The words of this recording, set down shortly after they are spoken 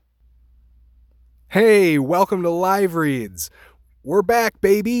Hey, welcome to Live Reads. We're back,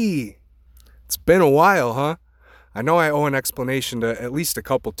 baby. It's been a while, huh? I know I owe an explanation to at least a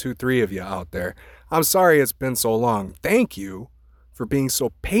couple, 2, 3 of you out there. I'm sorry it's been so long. Thank you for being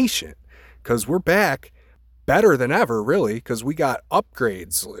so patient, because we're back better than ever, really, because we got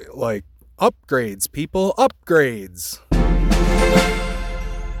upgrades. Like, upgrades, people, upgrades.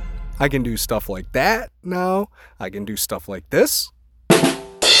 I can do stuff like that now. I can do stuff like this.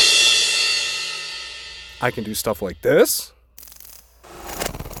 I can do stuff like this.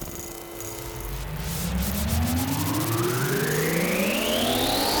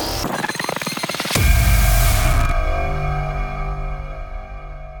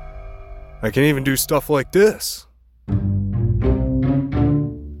 I can even do stuff like this.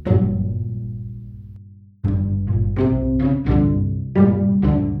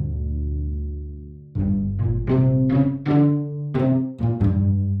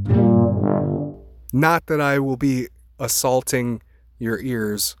 Not that I will be assaulting your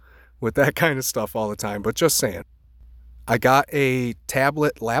ears with that kind of stuff all the time, but just saying. I got a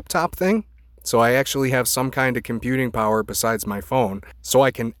tablet laptop thing, so I actually have some kind of computing power besides my phone, so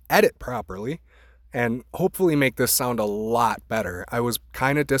I can edit properly and hopefully make this sound a lot better. I was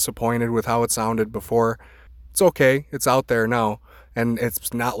kind of disappointed with how it sounded before. It's okay, it's out there now, and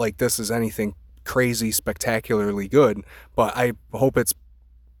it's not like this is anything crazy spectacularly good, but I hope it's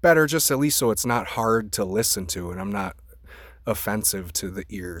better, just at least so it's not hard to listen to and I'm not offensive to the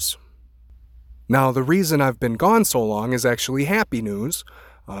ears. Now, the reason I've been gone so long is actually happy news.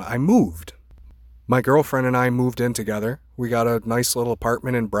 I moved. My girlfriend and I moved in together. We got a nice little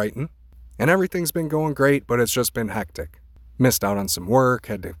apartment in Brighton, and everything's been going great, but it's just been hectic. Missed out on some work,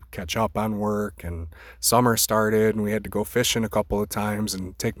 had to catch up on work, and summer started, and we had to go fishing a couple of times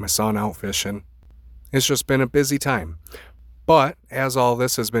and take my son out fishing. It's just been a busy time. But as all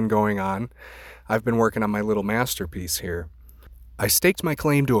this has been going on, I've been working on my little masterpiece here. I staked my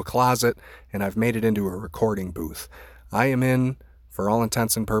claim to a closet, and I've made it into a recording booth. I am in, for all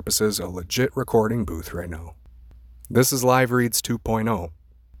intents and purposes, a legit recording booth right now. This is Live Reads 2.0.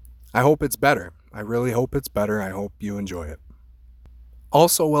 I hope it's better. I really hope it's better. I hope you enjoy it.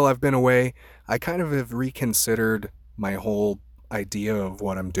 Also, while I've been away, I kind of have reconsidered my whole idea of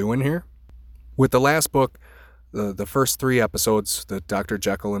what I'm doing here. With the last book, the first 3 episodes, the Dr.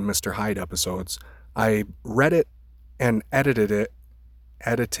 Jekyll and Mr. Hyde episodes, I read it and edited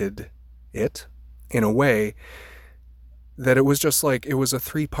it in a way that it was just like it was a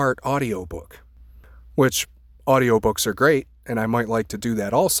 3-part audiobook, which audiobooks are great, and I might like to do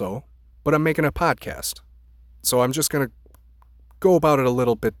that also, but I'm making a podcast. So I'm just going to go about it a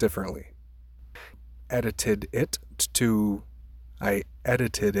little bit differently. I edited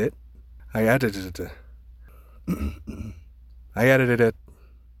it.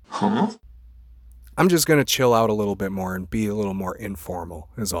 Huh? I'm just going to chill out a little bit more and be a little more informal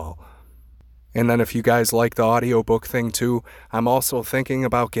is all. And then if you guys like the audiobook thing too, I'm also thinking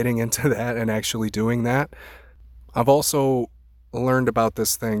about getting into that and actually doing that. I've also learned about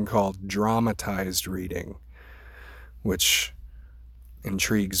this thing called dramatized reading, which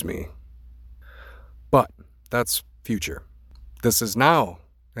intrigues me. But that's future. This is now,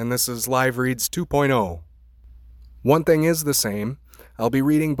 and this is Live Reads 2.0. One thing is the same. I'll be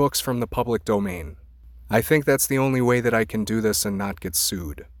reading books from the public domain. I think that's the only way that I can do this and not get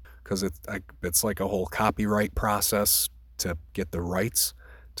sued, because it's like a whole copyright process to get the rights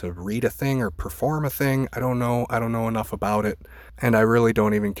to read a thing or perform a thing. I don't know enough about it, and I really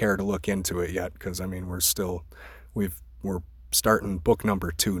don't even care to look into it yet, because I mean we're starting book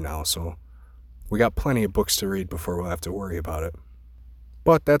number 2 now, so we got plenty of books to read before we'll have to worry about it.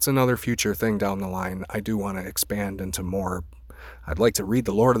 But that's another future thing down the line. I do want to expand into more. I'd like to read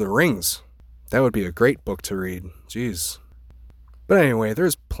The Lord of the Rings. That would be a great book to read. Jeez. But anyway,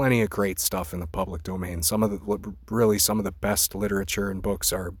 there's plenty of great stuff in the public domain. Some of the best literature and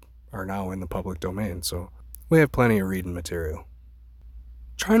books are now in the public domain, so we have plenty of reading material.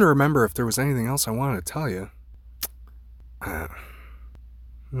 Trying to remember if there was anything else I wanted to tell you. I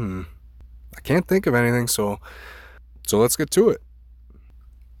can't think of anything, so let's get to it.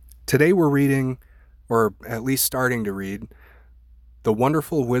 Today we're reading, or at least starting to read, The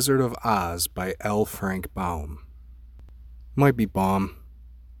Wonderful Wizard of Oz by L. Frank Baum. Might be Baum.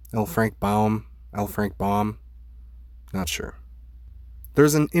 L. Frank Baum. Not sure.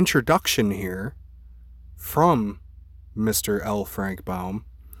 There's an introduction here from Mr. L. Frank Baum,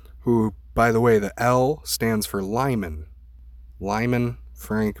 who, by the way, the L stands for Lyman. Lyman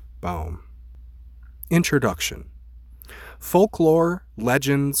Frank Baum. Introduction. Folklore,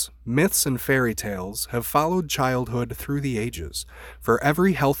 legends, myths, and fairy tales have followed childhood through the ages, for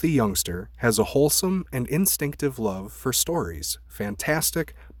every healthy youngster has a wholesome and instinctive love for stories,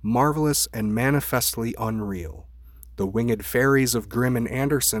 fantastic, marvelous, and manifestly unreal. The winged fairies of Grimm and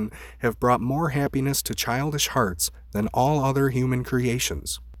Andersen have brought more happiness to childish hearts than all other human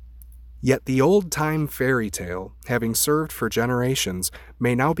creations. Yet the old-time fairy tale, having served for generations,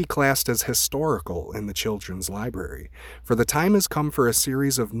 may now be classed as historical in the children's library, for the time has come for a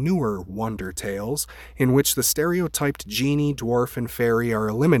series of newer wonder tales in which the stereotyped genie, dwarf, and fairy are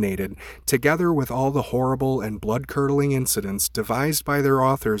eliminated, together with all the horrible and blood-curdling incidents devised by their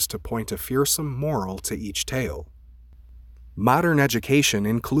authors to point a fearsome moral to each tale. Modern education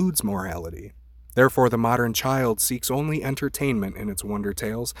includes morality. Therefore, the modern child seeks only entertainment in its wonder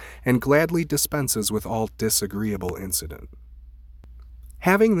tales and gladly dispenses with all disagreeable incident.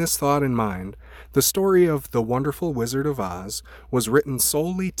 Having this thought in mind, the story of The Wonderful Wizard of Oz was written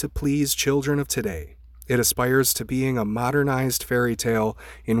solely to please children of today. It aspires to being a modernized fairy tale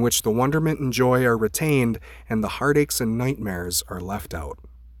in which the wonderment and joy are retained and the heartaches and nightmares are left out.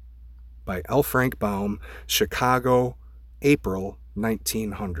 By L. Frank Baum, Chicago, April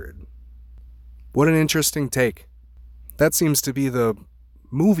 1900. What an interesting take. That seems to be the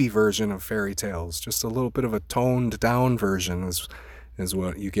movie version of fairy tales. Just a little bit of a toned down version is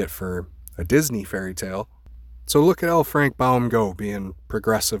what you get for a Disney fairy tale. So look at L. Frank Baum go, being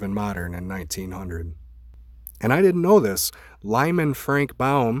progressive and modern in 1900. And I didn't know this. Lyman Frank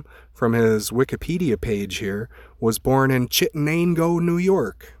Baum, from his Wikipedia page here, was born in Chittenango, New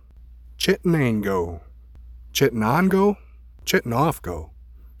York. Chittenango. Chittenango? Chittenoffgo.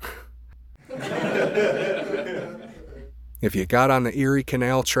 If you got on the Erie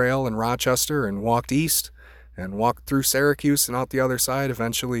Canal Trail in Rochester and walked east and walked through Syracuse and out the other side,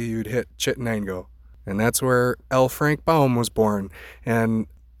 eventually you'd hit Chittenango. And that's where L. Frank Baum was born. And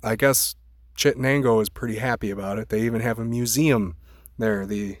I guess Chittenango is pretty happy about it. They even have a museum there,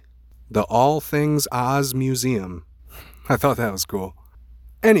 the All Things Oz Museum. I thought that was cool.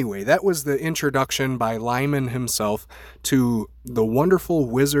 Anyway, that was the introduction by Lyman himself to The Wonderful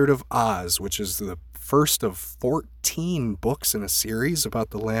Wizard of Oz, which is the first of 14 books in a series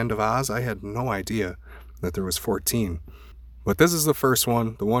about the land of Oz. I had no idea that there was 14. But this is the first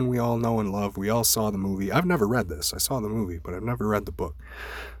one, the one we all know and love. We all saw the movie. I've never read this. I saw the movie, but I've never read the book.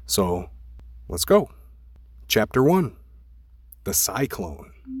 So, let's go. Chapter 1. The Cyclone.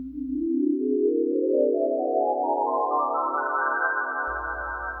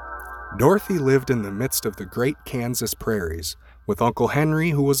 Dorothy lived in the midst of the great Kansas prairies, with Uncle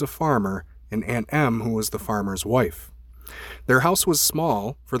Henry, who was a farmer, and Aunt Em, who was the farmer's wife. Their house was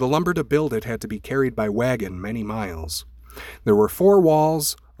small, for the lumber to build it had to be carried by wagon many miles. There were 4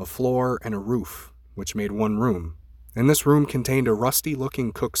 walls, a floor, and a roof, which made one room. And this room contained a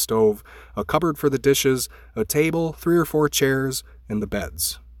rusty-looking cook stove, a cupboard for the dishes, a table, 3 or 4 chairs, and the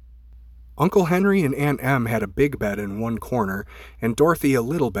beds. Uncle Henry and Aunt Em had a big bed in one corner, and Dorothy a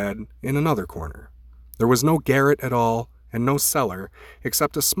little bed in another corner. There was no garret at all, and no cellar,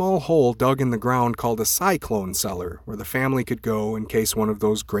 except a small hole dug in the ground called a cyclone cellar, where the family could go in case one of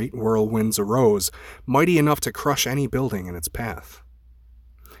those great whirlwinds arose, mighty enough to crush any building in its path.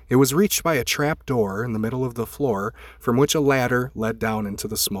 It was reached by a trap door in the middle of the floor, from which a ladder led down into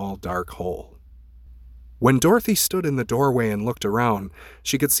the small dark hole. When Dorothy stood in the doorway and looked around,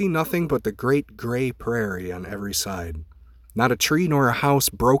 she could see nothing but the great gray prairie on every side. Not a tree nor a house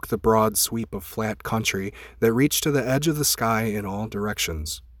broke the broad sweep of flat country that reached to the edge of the sky in all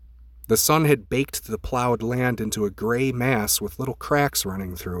directions. The sun had baked the plowed land into a gray mass with little cracks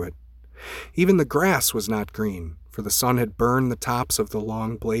running through it. Even the grass was not green, for the sun had burned the tops of the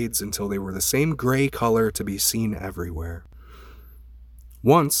long blades until they were the same gray color to be seen everywhere.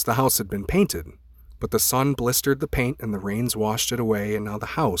 Once the house had been painted, but the sun blistered the paint and the rains washed it away, and now the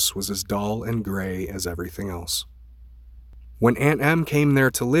house was as dull and gray as everything else. When Aunt Em came there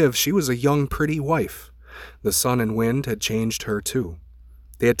to live, she was a young, pretty wife. The sun and wind had changed her, too.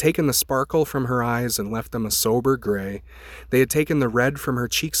 They had taken the sparkle from her eyes and left them a sober gray. They had taken the red from her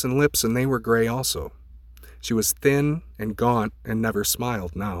cheeks and lips, and they were gray also. She was thin and gaunt and never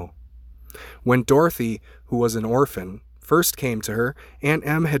smiled now. When Dorothy, who was an orphan, first came to her, Aunt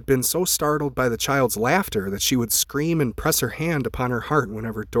Em had been so startled by the child's laughter that she would scream and press her hand upon her heart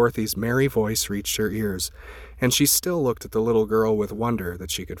whenever Dorothy's merry voice reached her ears, and she still looked at the little girl with wonder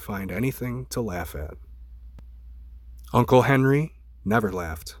that she could find anything to laugh at. Uncle Henry never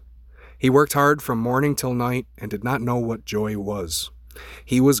laughed. He worked hard from morning till night and did not know what joy was.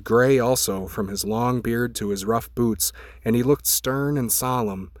 He was gray also, from his long beard to his rough boots, and he looked stern and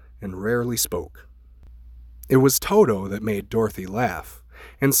solemn and rarely spoke. It was Toto that made Dorothy laugh,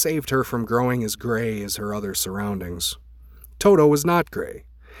 and saved her from growing as gray as her other surroundings. Toto was not gray.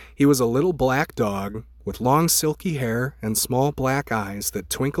 He was a little black dog with long silky hair and small black eyes that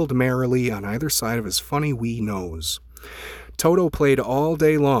twinkled merrily on either side of his funny wee nose. Toto played all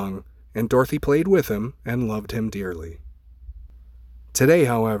day long, and Dorothy played with him and loved him dearly. Today,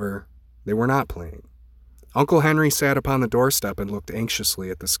 however, they were not playing. Uncle Henry sat upon the doorstep and looked anxiously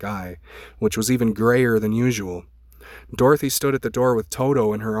at the sky, which was even grayer than usual. Dorothy stood at the door with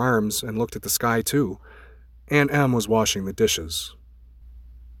Toto in her arms and looked at the sky too. Aunt Em was washing the dishes.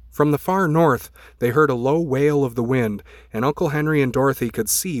 From the far north, they heard a low wail of the wind, and Uncle Henry and Dorothy could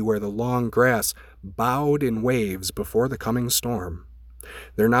see where the long grass bowed in waves before the coming storm.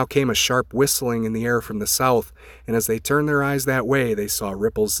 There now came a sharp whistling in the air from the south, and as they turned their eyes that way, they saw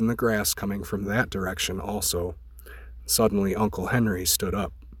ripples in the grass coming from that direction also. Suddenly, Uncle Henry stood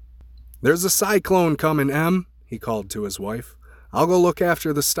up. "There's a cyclone coming, Em," he called to his wife. "I'll go look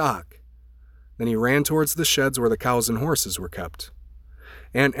after the stock." Then he ran towards the sheds where the cows and horses were kept.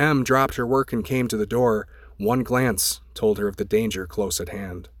 Aunt Em dropped her work and came to the door. One glance told her of the danger close at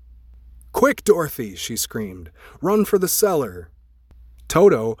hand. "Quick, Dorothy!" she screamed. "Run for the cellar!"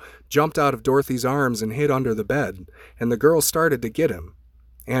 Toto jumped out of Dorothy's arms and hid under the bed, and the girl started to get him.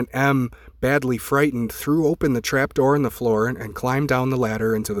 Aunt Em, badly frightened, threw open the trapdoor in the floor and climbed down the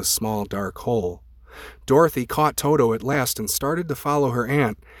ladder into the small, dark hole. Dorothy caught Toto at last and started to follow her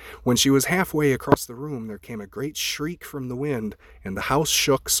aunt. When she was halfway across the room, there came a great shriek from the wind, and the house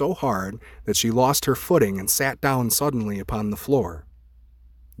shook so hard that she lost her footing and sat down suddenly upon the floor.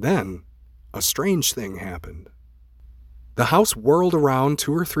 Then, a strange thing happened. The house whirled around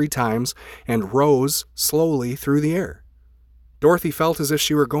 2 or 3 times and rose slowly through the air. Dorothy felt as if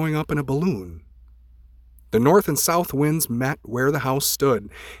she were going up in a balloon. The north and south winds met where the house stood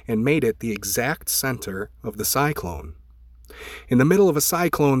and made it the exact center of the cyclone. In the middle of a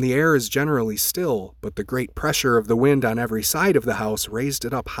cyclone, the air is generally still, but the great pressure of the wind on every side of the house raised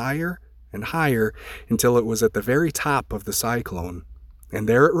it up higher and higher until it was at the very top of the cyclone. And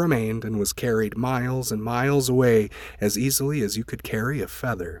there it remained and was carried miles and miles away as easily as you could carry a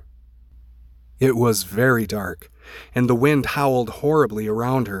feather. It was very dark, and the wind howled horribly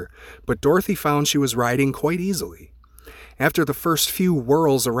around her, but Dorothy found she was riding quite easily. After the first few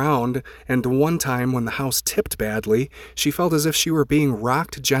whirls around, and one time when the house tipped badly, she felt as if she were being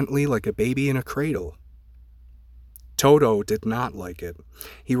rocked gently like a baby in a cradle. Toto did not like it.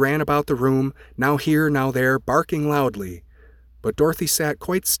 He ran about the room, now here, now there, barking loudly. But Dorothy sat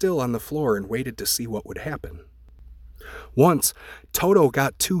quite still on the floor and waited to see what would happen. Once, Toto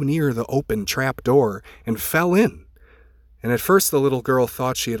got too near the open trap door and fell in. And at first the little girl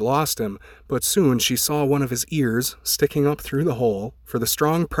thought she had lost him, but soon she saw one of his ears sticking up through the hole, for the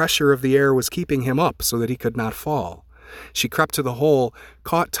strong pressure of the air was keeping him up so that he could not fall. She crept to the hole,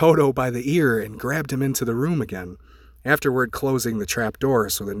 caught Toto by the ear, and grabbed him into the room again, afterward closing the trap door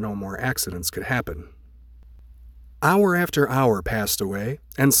so that no more accidents could happen. Hour after hour passed away,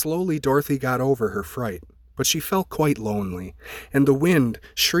 and slowly Dorothy got over her fright, but she felt quite lonely, and the wind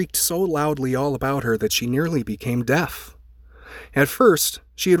shrieked so loudly all about her that she nearly became deaf. At first,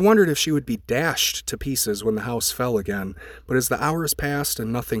 she had wondered if she would be dashed to pieces when the house fell again, but as the hours passed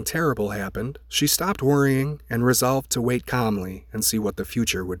and nothing terrible happened, she stopped worrying and resolved to wait calmly and see what the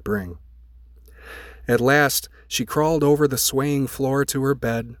future would bring. At last, she crawled over the swaying floor to her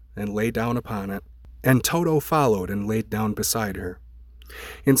bed and lay down upon it, and Toto followed and laid down beside her.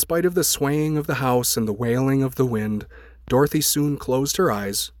 In spite of the swaying of the house and the wailing of the wind, Dorothy soon closed her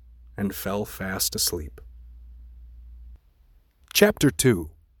eyes and fell fast asleep. Chapter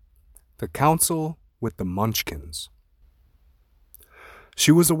 2. The Council with the Munchkins.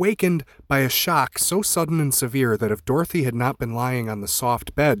 She was awakened by a shock so sudden and severe that if Dorothy had not been lying on the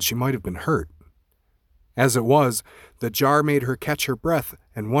soft bed, she might have been hurt. As it was, the jar made her catch her breath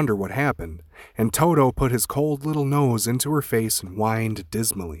and wonder what happened, and Toto put his cold little nose into her face and whined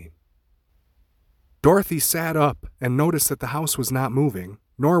dismally. Dorothy sat up and noticed that the house was not moving,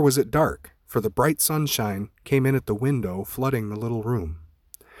 nor was it dark, for the bright sunshine came in at the window, flooding the little room.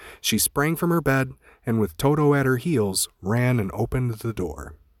 She sprang from her bed, and with Toto at her heels, ran and opened the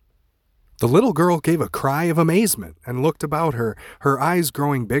door. The little girl gave a cry of amazement and looked about her, her eyes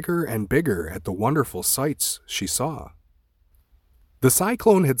growing bigger and bigger at the wonderful sights she saw. The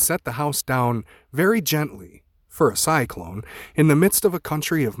cyclone had set the house down very gently, for a cyclone, in the midst of a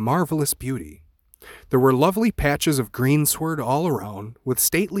country of marvelous beauty. There were lovely patches of greensward all around, with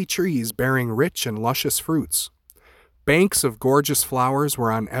stately trees bearing rich and luscious fruits. Banks of gorgeous flowers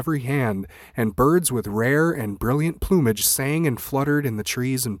were on every hand, and birds with rare and brilliant plumage sang and fluttered in the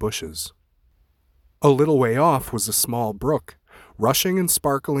trees and bushes. A little way off was a small brook, rushing and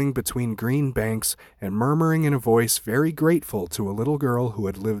sparkling between green banks and murmuring in a voice very grateful to a little girl who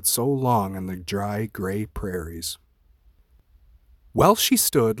had lived so long on the dry, gray prairies. While she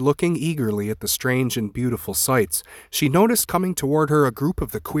stood looking eagerly at the strange and beautiful sights, she noticed coming toward her a group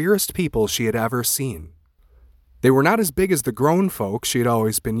of the queerest people she had ever seen. They were not as big as the grown folk she had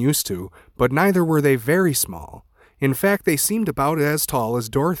always been used to, but neither were they very small. In fact, they seemed about as tall as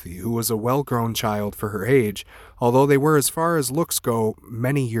Dorothy, who was a well-grown child for her age, although they were, as far as looks go,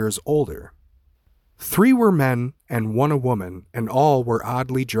 many years older. 3 were men and 1 a woman, and all were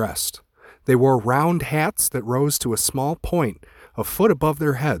oddly dressed. They wore round hats that rose to a small point, a foot above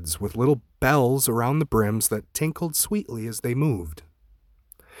their heads, with little bells around the brims that tinkled sweetly as they moved.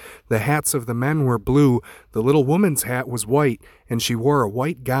 The hats of the men were blue, the little woman's hat was white, and she wore a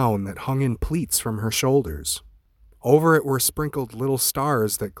white gown that hung in pleats from her shoulders. Over it were sprinkled little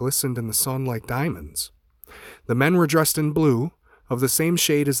stars that glistened in the sun like diamonds. The men were dressed in blue, of the same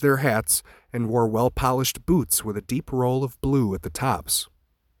shade as their hats, and wore well-polished boots with a deep roll of blue at the tops.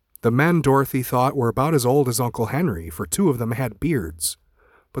 The men, Dorothy thought, were about as old as Uncle Henry, for 2 of them had beards.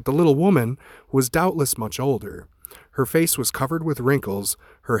 But the little woman was doubtless much older. Her face was covered with wrinkles,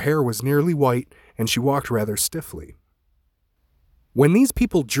 her hair was nearly white, and she walked rather stiffly. When these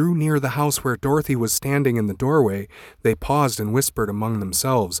people drew near the house where Dorothy was standing in the doorway, they paused and whispered among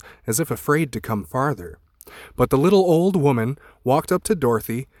themselves, as if afraid to come farther. But the little old woman walked up to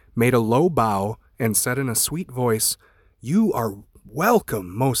Dorothy, made a low bow, and said in a sweet voice, "You are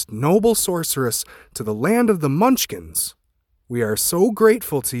welcome, most noble sorceress, to the land of the Munchkins. We are so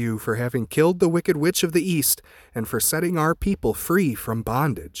grateful to you for having killed the Wicked Witch of the East and for setting our people free from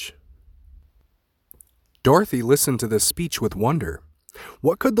bondage." Dorothy listened to this speech with wonder.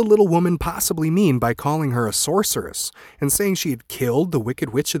 What could the little woman possibly mean by calling her a sorceress and saying she had killed the Wicked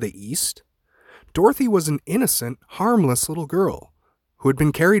Witch of the East? Dorothy was an innocent, harmless little girl who had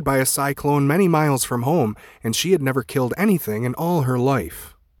been carried by a cyclone many miles from home, and she had never killed anything in all her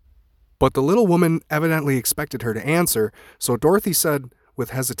life. But the little woman evidently expected her to answer, so Dorothy said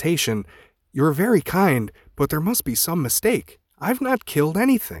with hesitation, "You're very kind, but there must be some mistake. I've not killed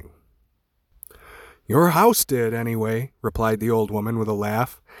anything." "Your house did, anyway," replied the old woman with a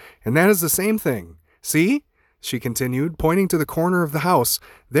laugh. "And that is the same thing. See?" she continued, pointing to the corner of the house.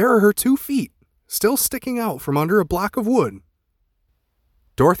 "There are her 2 feet, still sticking out from under a block of wood."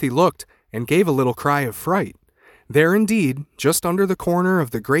 Dorothy looked and gave a little cry of fright. There indeed, just under the corner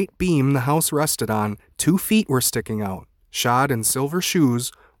of the great beam the house rested on, 2 feet were sticking out, shod in silver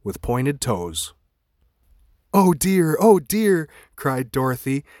shoes with pointed toes. "Oh dear," cried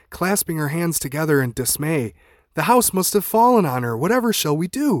Dorothy, clasping her hands together in dismay. "The house must have fallen on her. Whatever shall we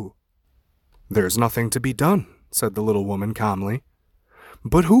do?" "There's nothing to be done," said the little woman calmly.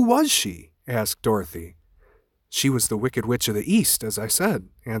 "But who was she?" asked Dorothy. "She was the Wicked Witch of the East, as I said,"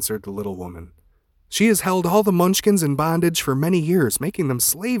 answered the little woman. "She has held all the Munchkins in bondage for many years, making them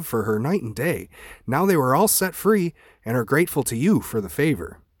slave for her night and day. Now they were all set free and are grateful to you for the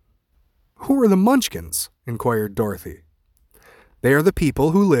favor." "Who are the Munchkins?" inquired Dorothy. "They are the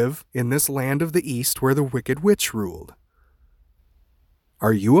people who live in this land of the East where the Wicked Witch ruled."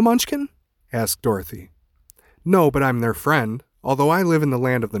 "Are you a Munchkin?" asked Dorothy. "No, but I'm their friend, although I live in the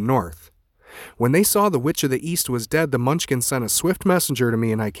land of the North. When they saw the Witch of the East was dead, the Munchkins sent a swift messenger to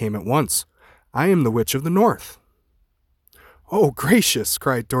me, and I came at once. I am the Witch of the North." "Oh, gracious!"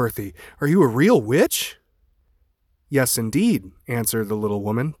 cried Dorothy. "Are you a real witch?" "Yes, indeed," answered the little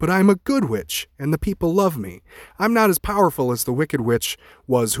woman, "but I'm a good witch, and the people love me. I'm not as powerful as the Wicked Witch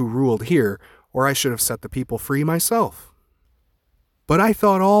was who ruled here, or I should have set the people free myself." "But I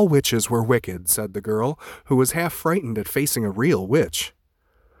thought all witches were wicked," said the girl, who was half frightened at facing a real witch.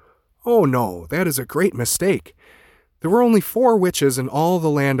 "Oh no, that is a great mistake. There were only 4 witches in all the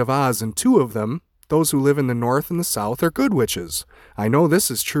land of Oz, and 2 of them, those who live in the north and the south, are good witches. I know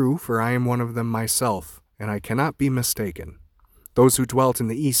this is true, for I am one of them myself, and I cannot be mistaken. Those who dwelt in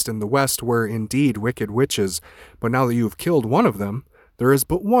the east and the west were indeed wicked witches, but now that you have killed one of them, there is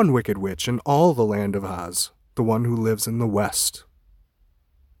but one wicked witch in all the land of Oz, the one who lives in the west."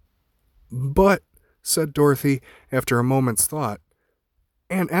 "But," said Dorothy, after a moment's thought,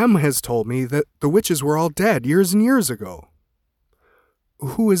 "Aunt Em has told me that the witches were all dead years and years ago."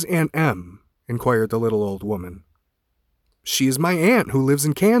 "Who is Aunt Em?" inquired the little old woman. "She is my aunt who lives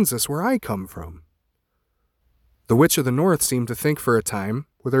in Kansas, where I come from." The Witch of the North seemed to think for a time,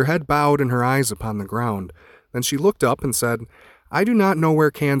 with her head bowed and her eyes upon the ground. Then she looked up and said, "I do not know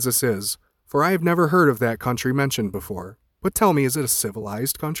where Kansas is, for I have never heard of that country mentioned before. But tell me, is it a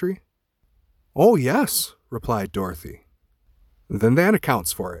civilized country?" "Oh, yes," replied Dorothy. Then that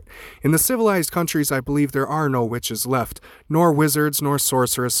accounts for it. In the civilized countries, I believe there are no witches left, nor wizards, nor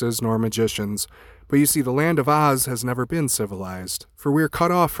sorceresses, nor magicians. But you see, the land of Oz has never been civilized, for we are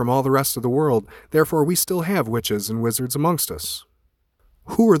cut off from all the rest of the world, therefore we still have witches and wizards amongst us.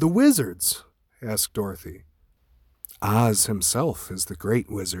 Who are the wizards? Asked Dorothy. Oz himself is the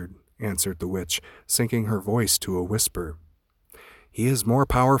great wizard, answered the witch, sinking her voice to a whisper. He is more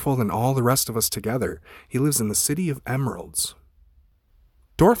powerful than all the rest of us together. He lives in the City of Emeralds.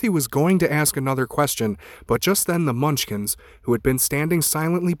 Dorothy was going to ask another question, but just then the Munchkins, who had been standing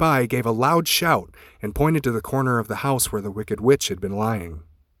silently by, gave a loud shout and pointed to the corner of the house where the Wicked Witch had been lying.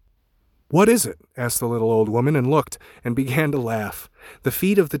 What is it? Asked the little old woman, and looked, and began to laugh. The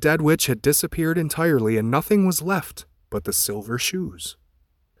feet of the dead witch had disappeared entirely, and nothing was left but the silver shoes.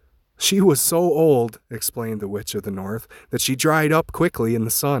 She was so old, explained the Witch of the North, that she dried up quickly in the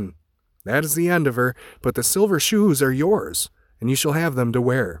sun. That is the end of her, but the silver shoes are yours, and you shall have them to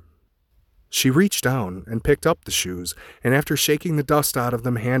wear. She reached down and picked up the shoes, and after shaking the dust out of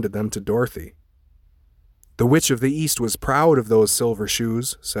them, handed them to Dorothy. The Witch of the East was proud of those silver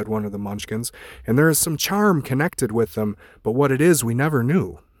shoes, said one of the Munchkins, and there is some charm connected with them, but what it is we never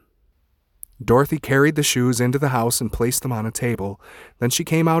knew. Dorothy carried the shoes into the house and placed them on a table. Then she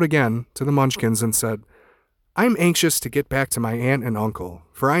came out again to the Munchkins and said, I am anxious to get back to my aunt and uncle,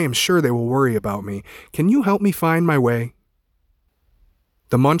 for I am sure they will worry about me. Can you help me find my way?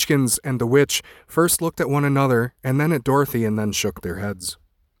 The Munchkins and the witch first looked at one another, and then at Dorothy, and then shook their heads.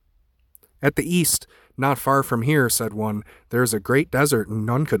 At the east, not far from here, said one, there is a great desert, and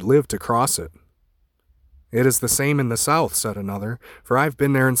none could live to cross it. It is the same in the south, said another, for I've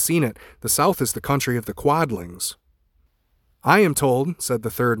been there and seen it. The south is the country of the Quadlings. I am told, said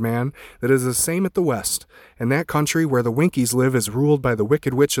the third man, that it is the same at the west, and that country where the Winkies live is ruled by the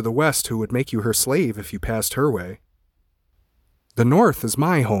Wicked Witch of the West, who would make you her slave if you passed her way. The north is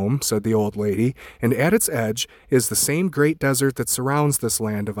my home, said the old lady, and at its edge is the same great desert that surrounds this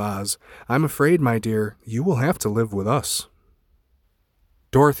land of Oz. I'm afraid, my dear, you will have to live with us.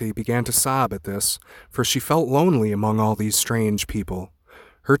 Dorothy began to sob at this, for she felt lonely among all these strange people.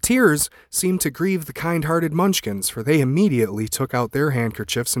 Her tears seemed to grieve the kind-hearted Munchkins, for they immediately took out their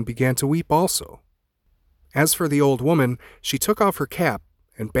handkerchiefs and began to weep also. As for the old woman, she took off her cap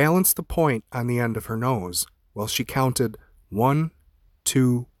and balanced the point on the end of her nose, while she counted 1,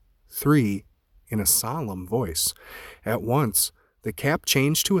 2, 3 in a solemn voice. At once, the cap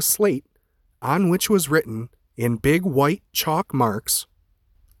changed to a slate, on which was written, in big white chalk marks,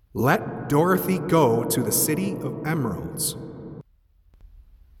 Let Dorothy go to the City of Emeralds.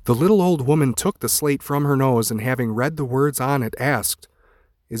 The little old woman took the slate from her nose, and having read the words on it, asked,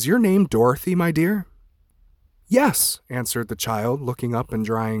 Is your name Dorothy, my dear? Yes, answered the child, looking up and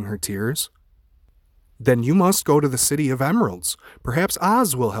drying her tears. Then you must go to the City of Emeralds. Perhaps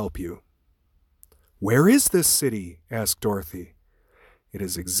Oz will help you. Where is this city? Asked Dorothy. It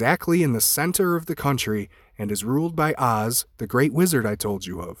is exactly in the center of the country and is ruled by Oz, the great wizard I told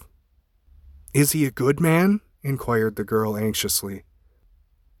you of. Is he a good man? Inquired the girl anxiously.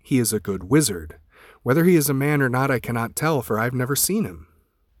 He is a good wizard. Whether he is a man or not I cannot tell, for I've never seen him.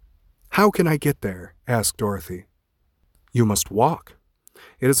 How can I get there? Asked Dorothy. You must walk.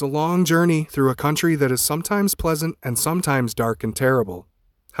 It is a long journey through a country that is sometimes pleasant and sometimes dark and terrible.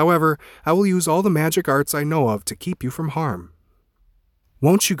 However, I will use all the magic arts I know of to keep you from harm.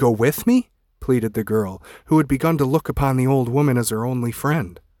 Won't you go with me? Pleaded the girl, who had begun to look upon the old woman as her only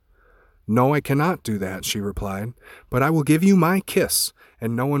friend. No, I cannot do that, she replied, but I will give you my kiss,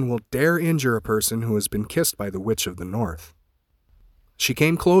 and no one will dare injure a person who has been kissed by the Witch of the North. She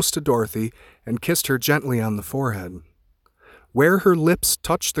came close to Dorothy and kissed her gently on the forehead. Where her lips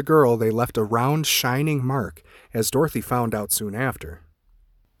touched the girl, they left a round, shining mark, as Dorothy found out soon after.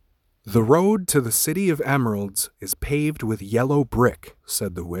 The road to the City of Emeralds is paved with yellow brick,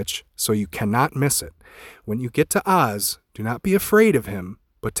 said the witch, so you cannot miss it. When you get to Oz, do not be afraid of him,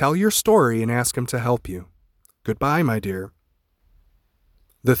 but tell your story and ask him to help you. Goodbye, my dear.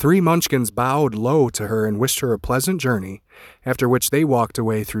 The three Munchkins bowed low to her and wished her a pleasant journey, after which they walked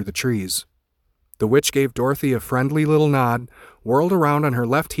away through the trees. The witch gave Dorothy a friendly little nod, whirled around on her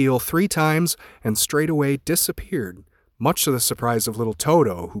left heel 3 times, and straightway disappeared, much to the surprise of little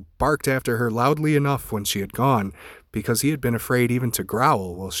Toto, who barked after her loudly enough when she had gone, because he had been afraid even to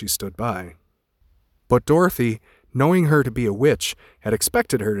growl while she stood by. But Dorothy, knowing her to be a witch, had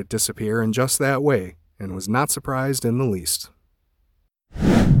expected her to disappear in just that way, and was not surprised in the least.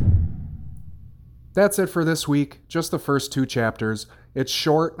 That's it for this week, just the first 2 chapters. It's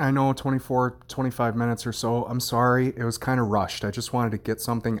short, I know, 25 minutes or so. I'm sorry, it was kind of rushed. I just wanted to get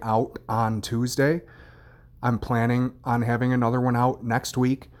something out on Tuesday. I'm planning on having another one out next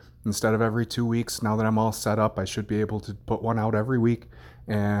week instead of every 2 weeks. Now that I'm all set up, I should be able to put one out every week,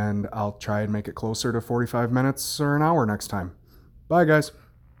 and I'll try and make it closer to 45 minutes or an hour next time. Bye, guys.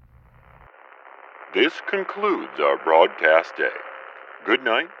 This concludes our broadcast day. Good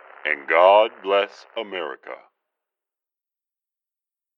night, and God bless America.